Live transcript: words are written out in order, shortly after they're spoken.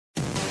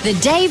The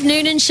Dave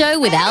Noonan Show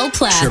with Al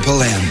Platt.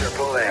 Triple M.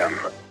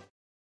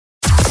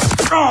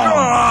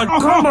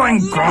 Come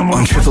on.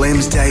 On Triple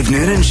M's Dave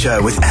Noonan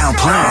Show with Al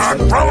Platt.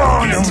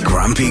 It's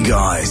Grumpy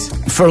Guys.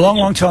 For a long,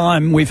 long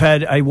time, we've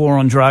had a war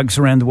on drugs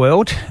around the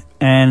world,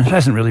 and it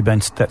hasn't really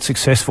been that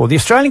successful. The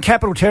Australian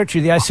Capital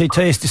Territory, the ACT,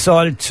 has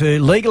decided to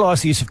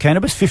legalise the use of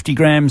cannabis, 50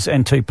 grams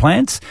and 2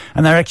 plants,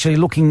 and they're actually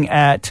looking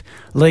at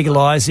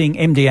legalising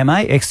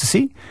MDMA,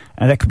 ecstasy,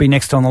 and that could be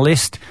next on the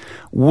list.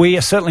 We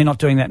are certainly not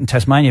doing that in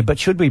Tasmania, but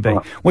should we be?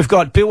 We've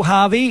got Bill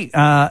Harvey,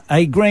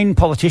 a Green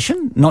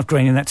politician, not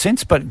green in that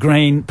sense, but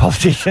Green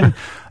politician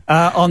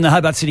on the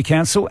Hobart City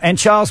Council, and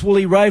Charles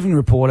Woolley, roving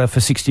reporter for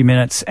 60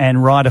 Minutes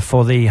and writer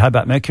for the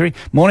Hobart Mercury.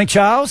 Morning,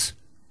 Charles.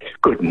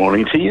 Good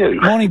morning to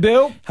you. Morning,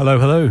 Bill. Hello,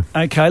 hello.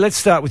 Okay, let's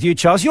start with you,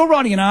 Charles. You're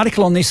writing an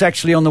article on this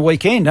actually on the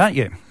weekend, aren't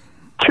you?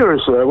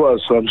 Curiously, I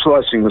was. I'm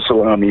slicing the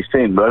salami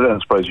thin, but I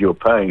don't suppose you're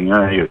paying,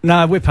 are you?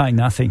 No, we're paying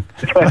nothing.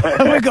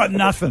 We've got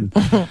nothing.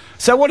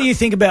 So what do you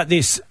think about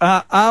this?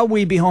 Are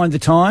we behind the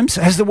times?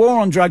 Has the war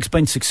on drugs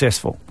been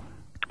successful?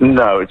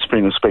 No, it's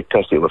been a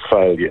spectacular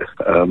failure.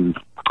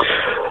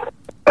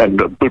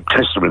 And a good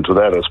testament to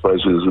that, I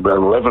suppose, is about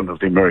 11 of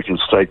the American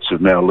states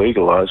have now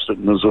legalised it,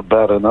 and there's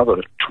about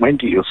another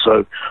 20 or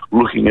so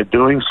looking at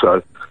doing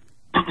so.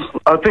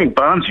 I think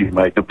Barnesy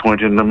made the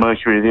point in the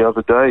Mercury the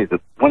other day that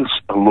once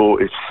a law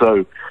is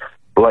so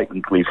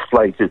blatantly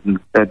flouted and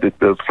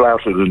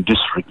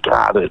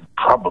disregarded,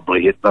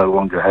 probably it no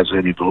longer has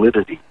any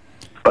validity.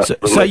 But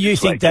so you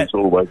think that it's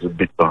always a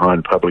bit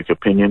behind public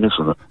opinion,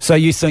 isn't it? So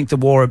you think the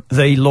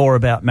law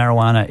about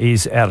marijuana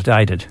is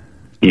outdated?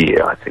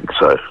 Yeah, I think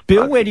so.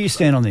 Bill, where do you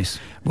stand on this?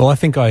 Well, I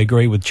think I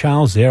agree with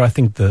Charles there. I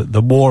think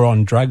the war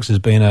on drugs has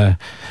been a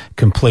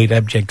complete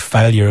abject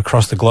failure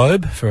across the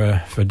globe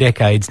for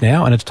decades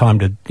now, and it's time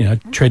to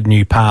tread a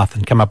new path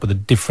and come up with a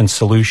different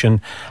solution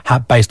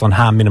based on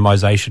harm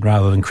minimisation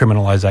rather than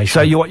criminalisation.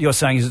 So what you're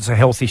saying is it's a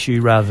health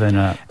issue rather than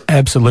a...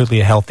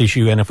 Absolutely a health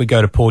issue, and if we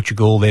go to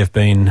Portugal, they've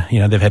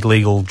had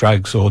legal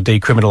drugs or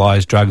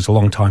decriminalised drugs a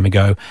long time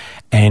ago,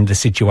 and the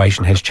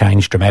situation has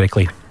changed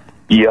dramatically.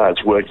 Yeah,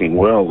 it's working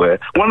well there.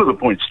 One of the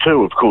points,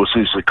 too, of course,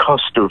 is the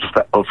cost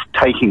of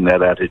taking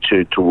that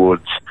attitude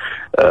towards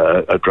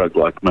a drug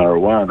like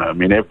marijuana. I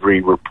mean, every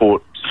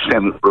report,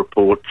 Senate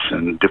reports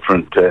and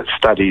different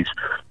studies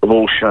have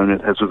all shown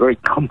it has a very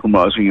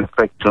compromising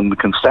effect on the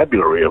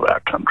constabulary of our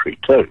country,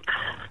 too.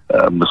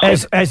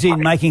 As in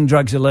making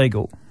drugs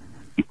illegal?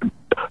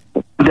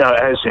 No,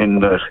 as in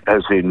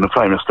the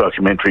famous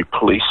documentary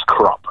Police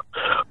Crop,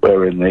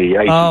 where in the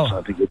 80s,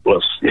 I think it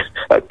was,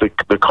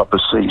 the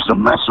coppers seized a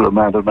massive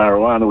amount of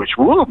marijuana, which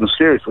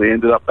mysteriously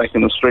ended up back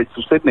in the streets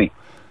of Sydney.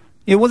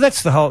 Yeah, well,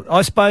 that's the whole...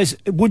 I suppose,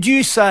 would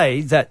you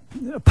say that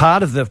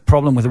part of the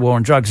problem with the war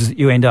on drugs is that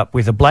you end up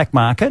with a black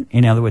market,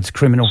 in other words,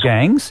 criminal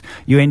gangs,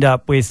 you end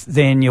up with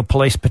then your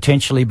police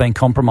potentially being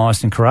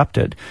compromised and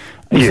corrupted?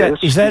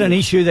 Is that an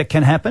issue that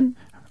can happen?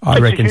 I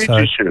reckon so.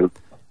 Issue.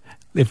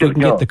 If we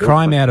can get the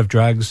crime out of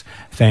drugs,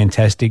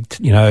 fantastic.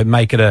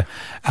 Make it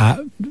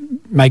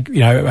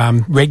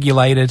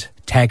regulated,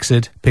 tax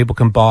it. People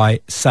can buy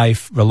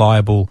safe,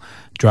 reliable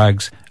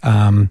drugs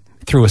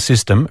through a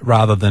system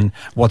rather than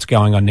what's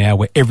going on now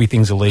where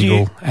everything's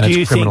illegal and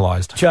it's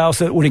criminalised. Think, Charles,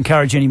 that would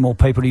encourage any more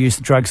people to use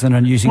the drugs than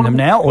are using them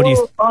now? Or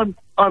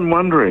I'm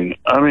wondering.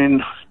 I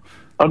mean,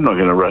 I'm not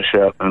going to rush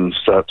out and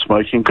start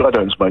smoking. I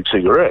don't smoke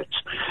cigarettes,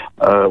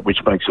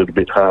 which makes it a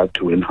bit hard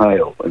to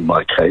inhale in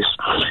my case.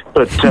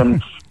 But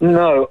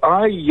no,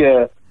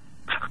 I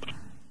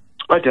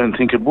don't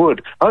think it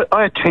would.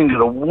 I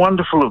attended a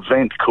wonderful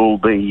event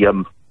called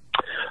the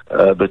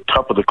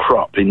Top of the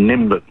Crop in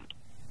Nimbin.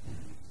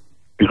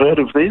 You heard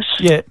of this?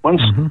 Yeah.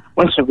 Once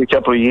every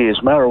couple of years,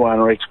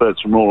 marijuana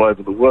experts from all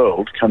over the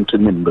world come to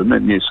Nimbin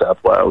in New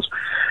South Wales,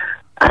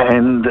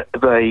 and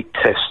they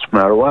test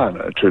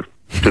marijuana to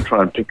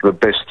try and pick the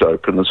best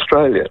dope in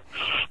Australia.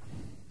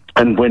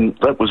 And when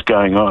that was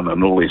going on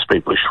and all these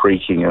people are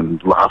shrieking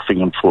and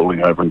laughing and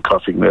falling over and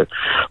coughing their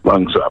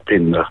lungs up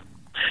in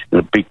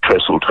the big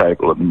trestle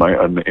table in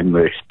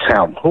the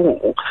town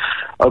hall,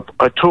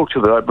 I talked to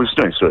I was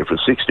doing so for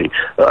 60.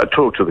 I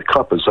talked to the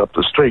coppers up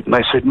the street, and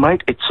they said,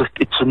 "Mate, it's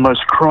the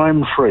most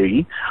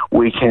crime-free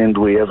weekend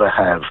we ever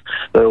have.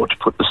 They ought to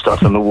put the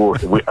stuff in the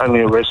water. We only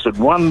arrested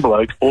one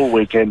bloke all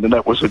weekend, and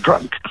that was a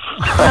drunk."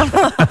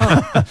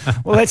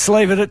 Well, let's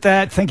leave it at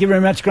that. Thank you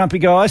very much, Grumpy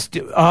Guys.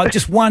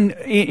 Just one,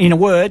 in a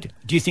word,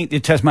 do you think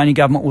the Tasmanian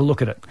government will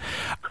look at it?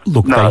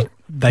 Look, no.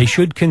 They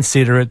should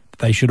consider it.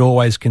 They should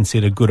always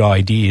consider good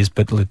ideas,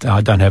 but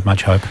I don't have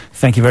much hope.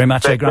 Thank you very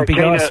much, Grumpy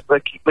Guys.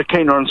 They're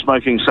keener on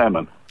smoking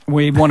salmon.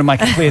 We want to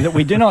make it clear that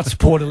we do not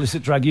support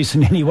illicit drug use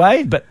in any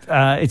way, but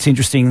it's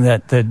interesting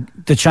that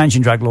the change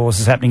in drug laws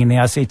is happening in the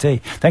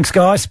RCT. Thanks,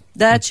 guys.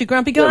 That's your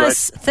Grumpy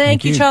Guys.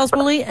 Thank you, Charles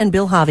Woolley and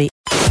Bill Harvey.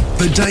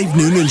 The Dave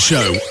Noonan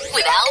Show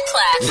With Al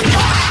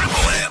Platt.